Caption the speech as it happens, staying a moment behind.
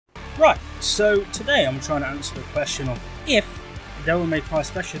Right, so today I'm trying to answer the question of if Devil May Cry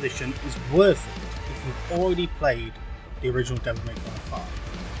Special Edition is worth it if you've already played the original Devil May Cry 5.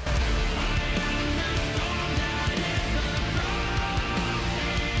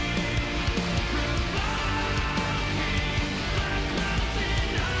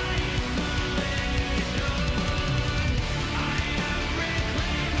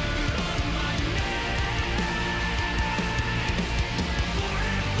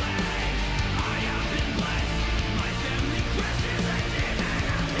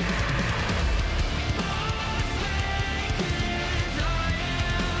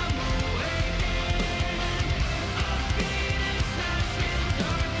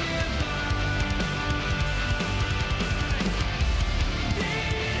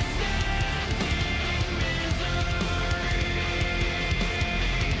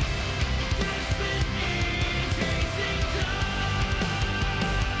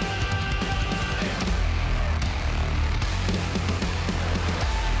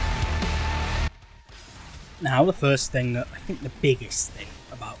 Now, the first thing I think the biggest thing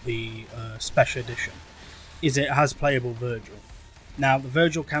about the Special Edition is it has playable Virgil. Now, the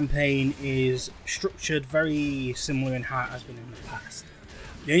Virgil campaign is structured very similar in how it has been in the past.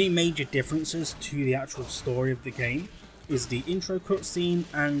 The only major differences to the actual story of the game is the intro cutscene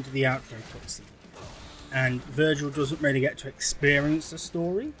and the outro cutscene. And Virgil doesn't really get to experience the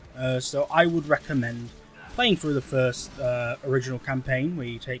story, so I would recommend playing through the first original campaign where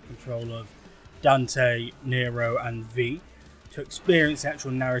you take control of Dante, Nero and V to experience the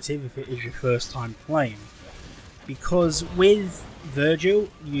actual narrative if it is your first time playing. Because with Virgil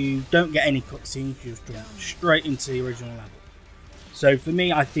you don't get any cutscenes, you just jump straight into the original level. So for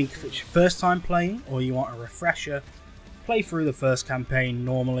me, I think if it's your first time playing or you want a refresher, play through the first campaign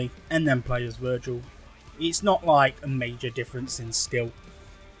normally and then play as Virgil. It's not like a major difference in skill.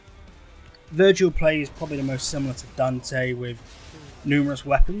 Virgil plays probably the most similar to Dante with numerous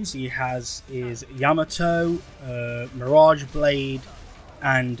weapons. He has his Yamato, Mirage Blade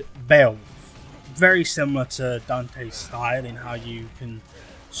and Beowulf. Very similar to Dante's style in how you can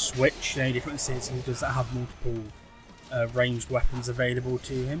switch. The only difference is he doesn't have multiple ranged weapons available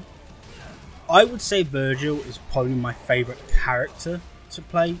to him. I would say Virgil is probably my favourite character to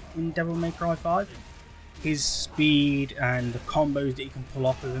play in Devil May Cry 5. His speed and the combos that you can pull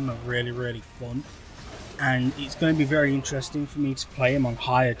off of him are really fun. And it's going to be very interesting for me to play him on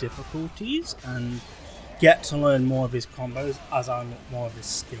higher difficulties and get to learn more of his combos as I learn more of his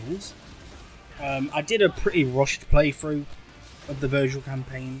skills. I did a pretty rushed playthrough of the Virgil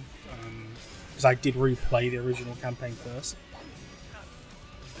campaign because I did replay the original campaign first.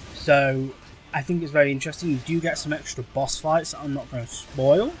 So I think it's very interesting. You do get some extra boss fights that I'm not going to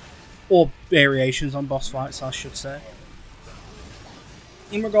spoil, or variations on boss fights I should say.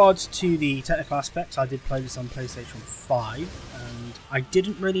 In regards to the technical aspects, I did play this on PlayStation 5 and I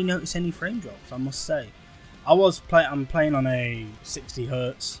didn't really notice any frame drops, I must say. I'm playing on a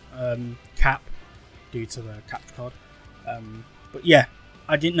 60Hz cap due to the capture card. But yeah,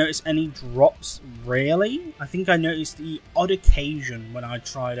 I didn't notice any drops really. I think I noticed the odd occasion when I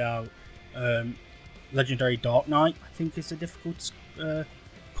tried out Legendary Dark Knight. I think it's a difficult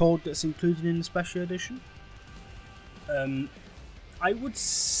code that's included in the Special Edition. I would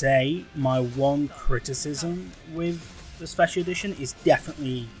say my one criticism with the Special Edition is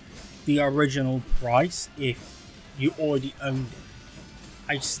definitely the original price if you already owned it.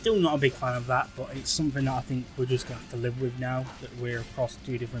 I'm still not a big fan of that, but it's something that I think we're just going to have to live with now that we're across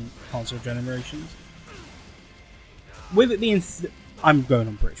two different console generations. With it being, I'm going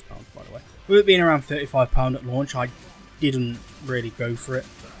on British pounds by the way, with it being around £35 at launch, I didn't really go for it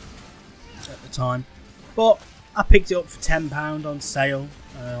at the time, but I picked it up for £10 on sale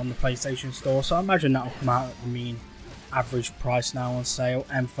on the PlayStation Store, so I imagine that will come out at the mean average price now on sale,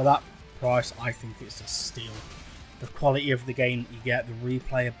 and for that price I think it's a steal. The quality of the game that you get, the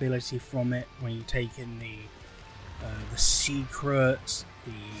replayability from it when you take in the secrets,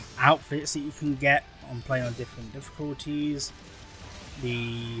 the outfits that you can get on playing on different difficulties,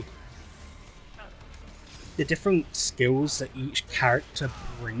 the different skills that each character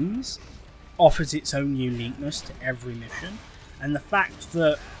brings offers its own uniqueness to every mission, and the fact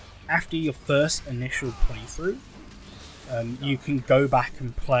that after your first initial playthrough you can go back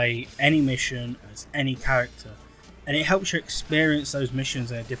and play any mission as any character, and it helps you experience those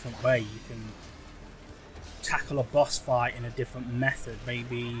missions in a different way. You can tackle a boss fight in a different method.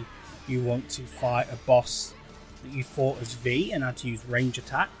 Maybe you want to fight a boss that you fought as V and had to use range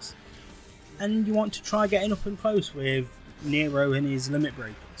attacks, and you want to try getting up and close with Nero and his limit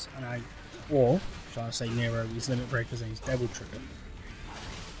breakers, or shall I say Nero, his limit breakers and his devil trigger.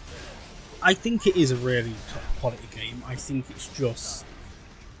 I think it is a really top quality game. I think it's just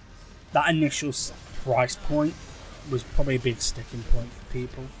that initial price point was probably a big sticking point for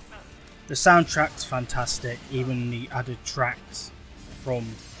people. The soundtrack's fantastic, even the added tracks from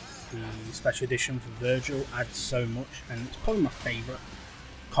the special edition for Virgil add so much, and it's probably my favourite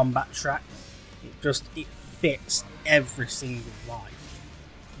combat track. It fits every single life.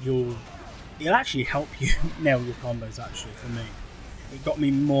 It'll actually help you nail your combos, actually, for me. It got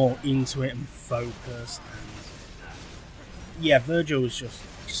me more into it and focused, and yeah, Virgil was just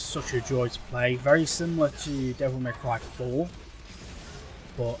such a joy to play. Very similar to Devil May Cry 4,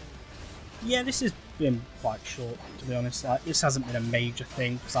 but yeah, this has been quite short, to be honest. This hasn't been a major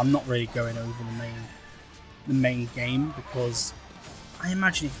thing because I'm not really going over the main game, because I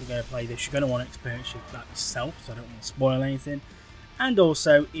imagine if you're going to play this, you're going to want to experience that yourself, so I don't want to spoil anything. And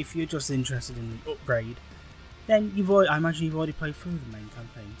also, if you're just interested in the upgrade, then I imagine you've already played through the main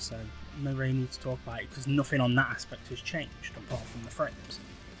campaign, so no really need to talk about it, because nothing on that aspect has changed, apart from the frames.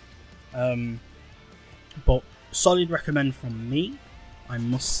 But solid recommend from me, I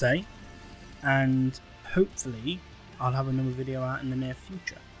must say, and hopefully I'll have another video out in the near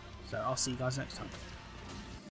future. So I'll see you guys next time.